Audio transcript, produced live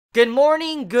Good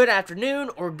morning, good afternoon,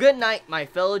 or good night, my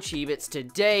fellow Chibits.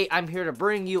 Today, I'm here to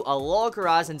bring you a Log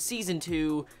Horizon Season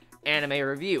 2 anime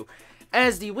review.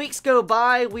 As the weeks go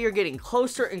by, we are getting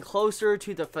closer and closer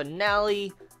to the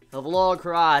finale of Log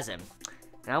Horizon.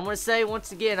 And I'm going to say,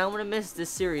 once again, I'm going to miss this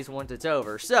series once it's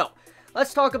over. So,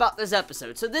 let's talk about this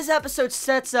episode. So, this episode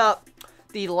sets up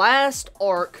the last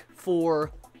arc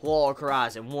for Log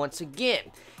Horizon once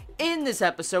again. In this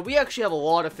episode, we actually have a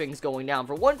lot of things going down.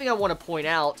 For one thing I want to point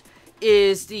out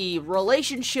is the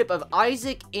relationship of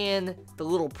Isaac and the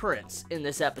little prince in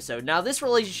this episode. Now, this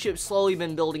relationship's slowly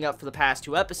been building up for the past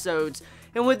two episodes,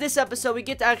 and with this episode, we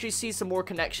get to actually see some more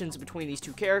connections between these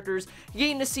two characters,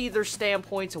 getting to see their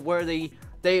standpoints of where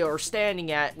they are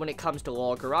standing at when it comes to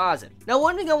Log Horizon. Now,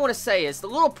 one thing I want to say is, the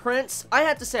little prince, I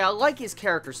have to say, I like his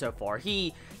character so far.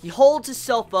 He holds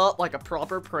himself up like a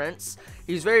proper prince.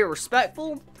 He's very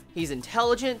respectful. He's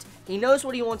intelligent, he knows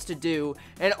what he wants to do,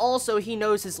 and also he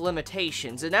knows his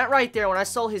limitations. And that right there, when I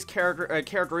saw his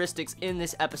characteristics in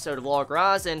this episode of Log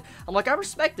Horizon, I'm like, I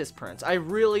respect this prince. I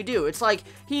really do. It's like,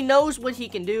 he knows what he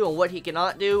can do and what he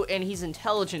cannot do, and he's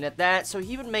intelligent at that, so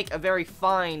he would make a very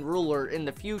fine ruler in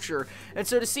the future. And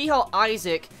so to see how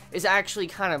Isaac is actually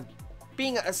kind of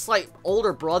being a slight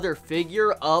older brother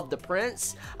figure of the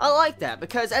prince, I like that,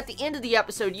 because at the end of the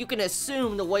episode, you can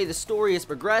assume the way the story is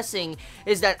progressing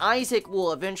is that Isaac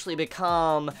will eventually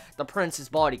become the prince's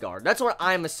bodyguard. That's what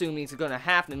I'm assuming is going to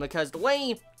happen, because the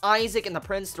way Isaac and the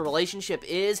prince, the relationship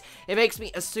is, it makes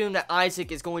me assume that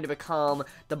Isaac is going to become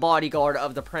the bodyguard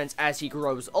of the prince as he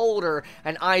grows older,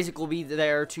 and Isaac will be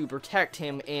there to protect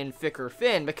him in thick or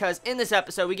thin, because in this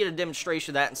episode, we get a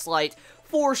demonstration of that and slight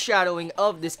foreshadowing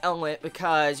of this element,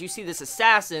 because you see this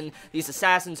assassin, these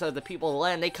assassins are the people of the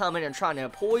land, they come in and trying to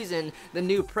poison the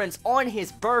new prince on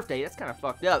his birthday. That's kind of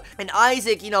fucked up. And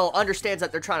Isaac, understands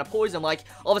that they're trying to poison him, like,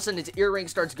 all of a sudden his earring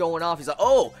starts going off, he's like,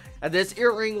 oh, this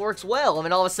earring works well, and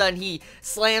then all of a sudden he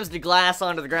slams the glass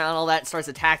onto the ground, all that, and starts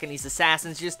attacking these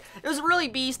assassins. It was really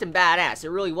beast and badass. It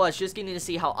really was. Just getting to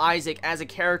see how Isaac, as a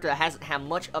character that hasn't had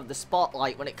much of the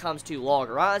spotlight when it comes to Log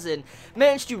Horizon,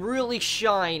 managed to really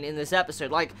shine in this episode.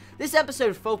 Like, this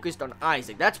episode focused on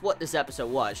Isaac. That's what this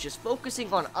episode was. Just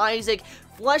focusing on Isaac,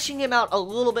 fleshing him out a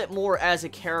little bit more as a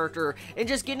character, and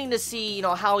just getting to see,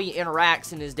 how he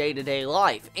interacts in his day-to-day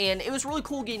life. And it was really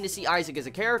cool getting to see Isaac as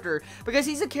a character, because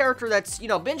he's a character that's,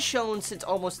 been shown since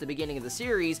almost the beginning of the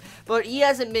series, but he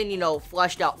hasn't been,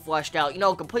 fleshed out,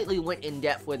 completely went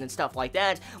in-depth with and stuff like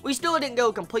that. We still didn't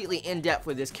go completely in-depth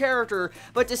with this character,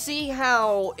 but to see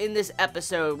how, in this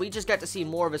episode, we just got to see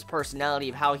more of his personality,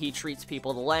 of how he treats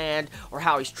people of the land, or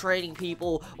how he's trading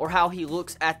people, or how he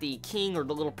looks at the king or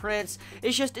the little prince.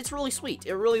 It's really sweet.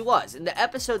 It really was. In the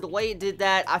episode, the way it did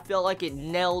that, I felt like it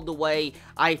nailed the way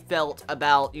I felt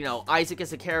about, Isaac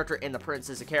as a character and the prince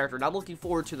as a character, and I'm looking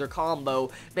forward to their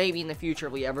combo, maybe in the future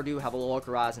if we ever do have a Log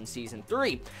Horizon Season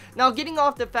 3. Now, getting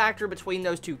off the factor between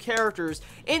those two characters,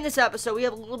 in this episode, we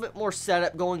have a little bit more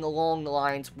setup going along the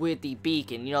lines with the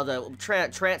beacon, the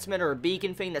transmitter or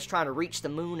beacon thing that's trying to reach the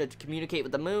moon to communicate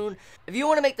with the moon. If you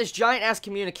want to make this giant-ass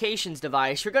communications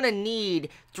device, you're going to need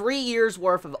 3 years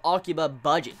worth of Akiba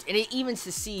budget, and it even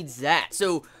succeeds that.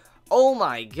 So, oh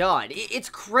my god, it's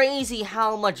crazy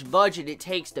how much budget it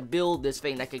takes to build this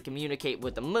thing that can communicate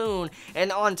with the moon,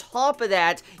 and on top of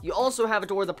that, you also have it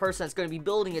to where the person that's going to be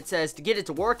building it says to get it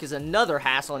to work is another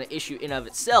hassle and an issue in of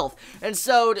itself. And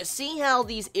so, to see how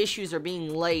these issues are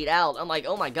being laid out, I'm like,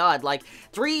 oh my god, like,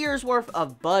 3 years worth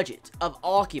of budget of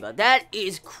Akiba, that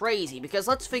is crazy, because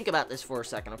let's think about this for a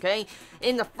second, okay?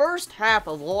 In the first half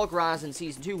of Log Horizon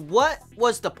Season 2, what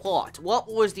was the plot? What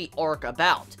was the arc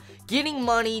about? Getting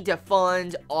money to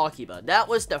fund Akiba. That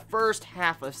was the first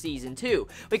half of Season 2.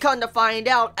 We come to find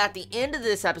out at the end of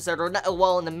this episode, or not,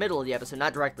 well, in the middle of the episode,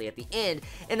 not directly at the end.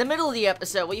 In the middle of the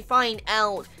episode, we find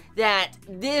out that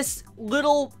this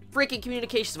little freaking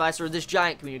communication device, or this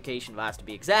giant communication device to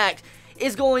be exact,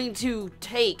 is going to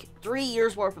take 3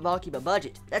 years worth of Akiba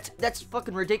budget. That's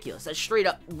fucking ridiculous. That's straight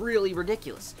up really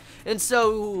ridiculous. And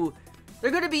so they're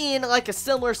going to be in, like, a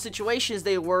similar situation as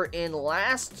they were in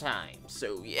last time.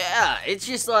 So, yeah, it's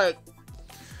just, like,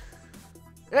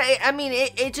 I mean,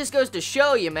 it just goes to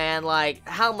show you, man, like,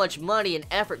 how much money and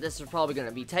effort this is probably going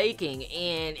to be taking,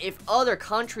 and if other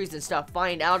countries and stuff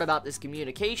find out about this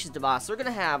communications device, they're going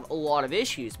to have a lot of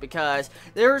issues, because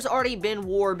there's already been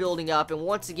war building up, and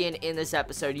once again, in this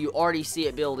episode, you already see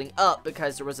it building up,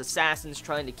 because there was assassins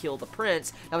trying to kill the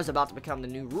prince that was about to become the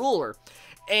new ruler.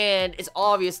 And it's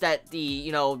obvious that the,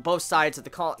 both sides of the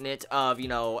continent of,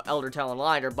 Eldertown and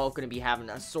Light are both going to be having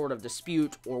a sort of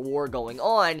dispute or war going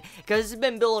on, because it's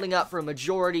been building up for a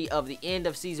majority of the end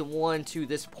of Season 1 to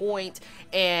this point,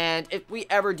 and if we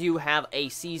ever do have a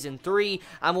Season 3,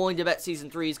 I'm willing to bet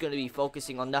Season 3 is going to be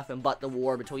focusing on nothing but the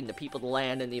war between the people of the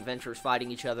land and the adventurers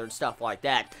fighting each other and stuff like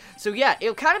that. So yeah,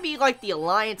 it'll kind of be like the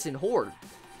Alliance and Horde.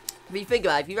 If you think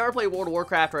about it, if you've ever played World of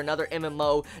Warcraft or another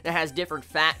MMO that has different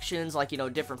factions, like, you know,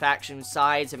 different faction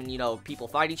sides, and, you know, people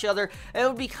fight each other, it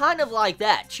would be kind of like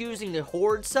that, choosing the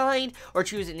Horde side or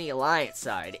choosing the Alliance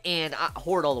side, and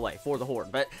Horde all the way, for the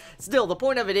Horde, but still, the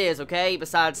point of it is, okay,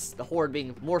 besides the Horde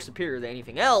being more superior than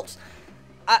anything else,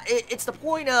 it's the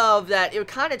point of that it would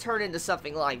kind of turn into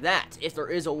something like that if there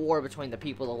is a war between the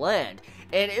people of the land.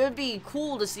 And it would be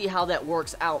cool to see how that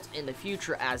works out in the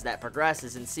future as that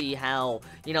progresses and see how,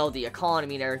 you know, the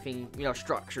economy and everything, you know,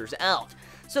 structures out.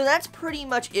 So that's pretty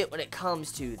much it when it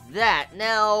comes to that.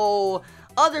 Now,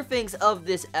 other things of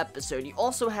this episode, you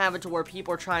also have it to where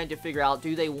people are trying to figure out,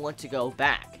 do they want to go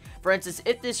back? For instance,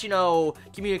 if this, you know,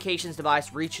 communications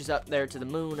device reaches up there to the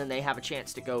moon and they have a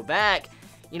chance to go back,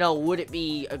 you know, would it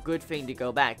be a good thing to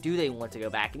go back? Do they want to go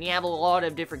back? And you have a lot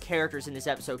of different characters in this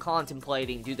episode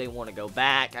contemplating, do they want to go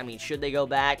back? I mean, should they go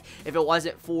back? If it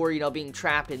wasn't for, you know, being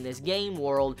trapped in this game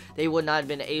world, they would not have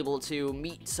been able to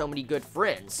meet so many good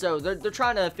friends. So they're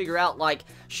trying to figure out, like,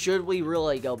 should we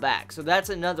really go back? So that's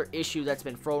another issue that's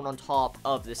been thrown on top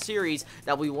of the series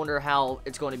that we wonder how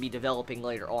it's going to be developing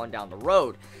later on down the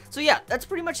road. So yeah, that's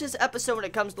pretty much this episode when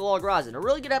it comes to Log Horizon. A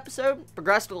really good episode,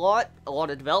 progressed a lot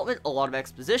of development, a lot of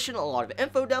exposition, a lot of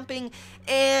info dumping,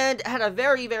 and had a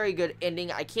very, very good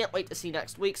ending. I can't wait to see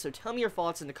next week, so tell me your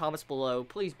thoughts in the comments below.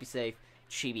 Please be safe.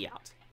 Chibi out.